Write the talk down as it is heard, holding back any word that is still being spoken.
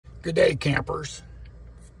Good day, campers.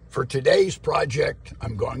 For today's project,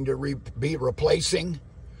 I'm going to be replacing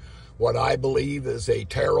what I believe is a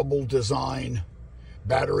terrible design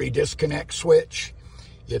battery disconnect switch.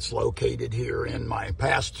 It's located here in my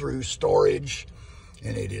pass-through storage,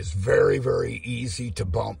 and it is very, very easy to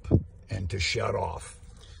bump and to shut off.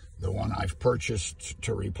 The one I've purchased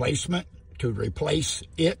to replace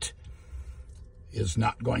it is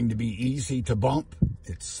not going to be easy to bump.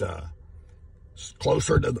 It's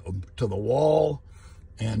closer to the wall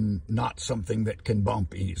and not something that can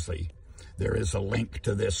bump easily. There is a link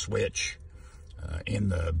to this switch in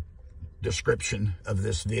the description of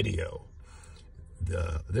this video.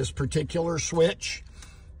 This particular switch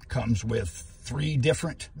comes with 3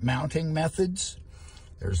 different mounting methods.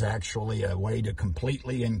 There's actually a way to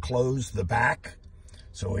completely enclose the back.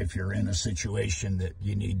 So if you're in a situation that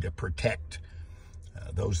you need to protect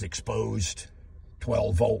those exposed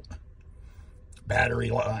 12-volt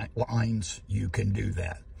battery lines, you can do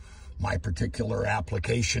that. My particular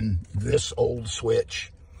application, this old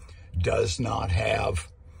switch does not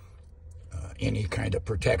have any kind of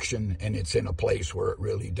protection, and it's in a place where it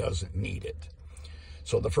really doesn't need it.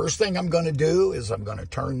 So the first thing I'm going to do is I'm going to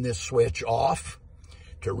turn this switch off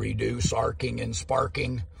to reduce arcing and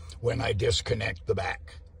sparking when I disconnect the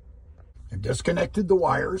back. I've disconnected the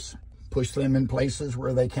wires, push them in places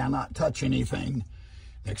where they cannot touch anything.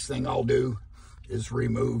 Next thing I'll do is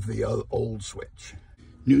remove the old switch.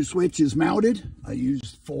 New switch is mounted. I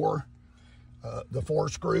used the 4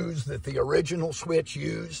 screws that the original switch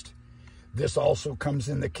used. This also comes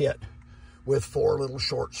in the kit with 4 little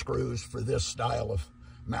short screws for this style of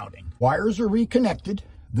mounting. Wires are reconnected.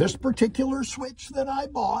 This particular switch that I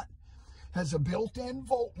bought has a built-in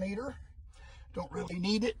voltmeter. Don't really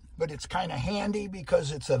need it, but it's kind of handy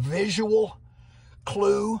because it's a visual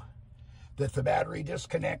clue that the battery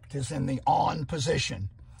disconnect is in the on position,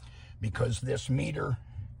 because this meter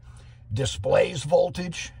displays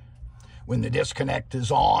voltage when the disconnect is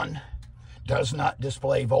on, does not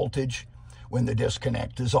display voltage when the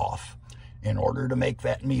disconnect is off. In order to make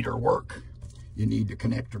that meter work, you need to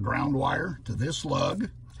connect a ground wire to this lug.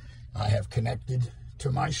 I have connected to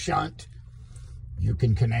my shunt. You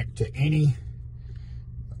can connect to any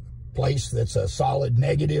place that's a solid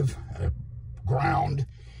negative, ground,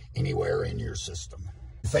 anywhere in your system.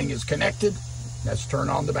 The thing is connected. Let's turn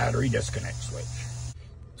on the battery disconnect switch.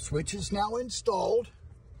 Switch is now installed.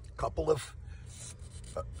 A couple of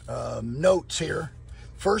notes here.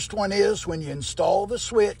 First one is, when you install the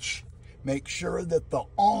switch, make sure that the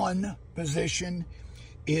on position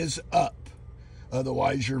is up.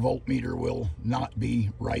 Otherwise, your voltmeter will not be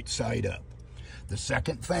right side up. The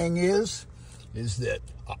second thing is that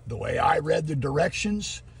the way I read the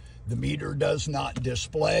directions, the meter does not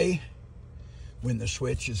display when the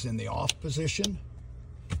switch is in the off position.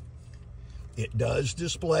 It does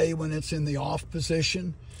display when it's in the off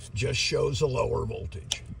position, just shows a lower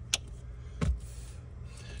voltage.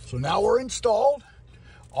 So now we're installed.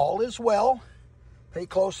 All is well. Pay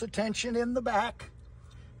close attention in the back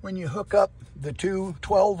when you hook up the 2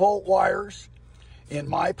 12-volt wires. In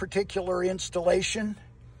my particular installation,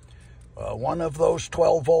 one of those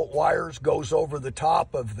 12-volt wires goes over the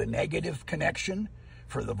top of the negative connection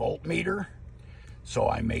for the voltmeter. So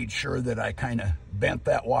I made sure that I kind of bent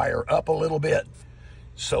that wire up a little bit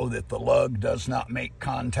so that the lug does not make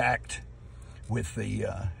contact with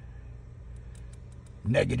the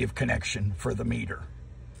negative connection for the meter.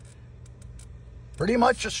 Pretty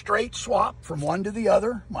much a straight swap from one to the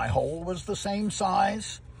other. My hole was the same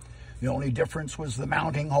size. The only difference was the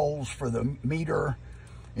mounting holes for the meter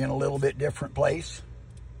in a little bit different place.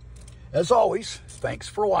 As always, thanks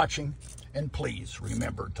for watching, and please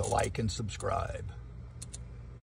remember to like and subscribe.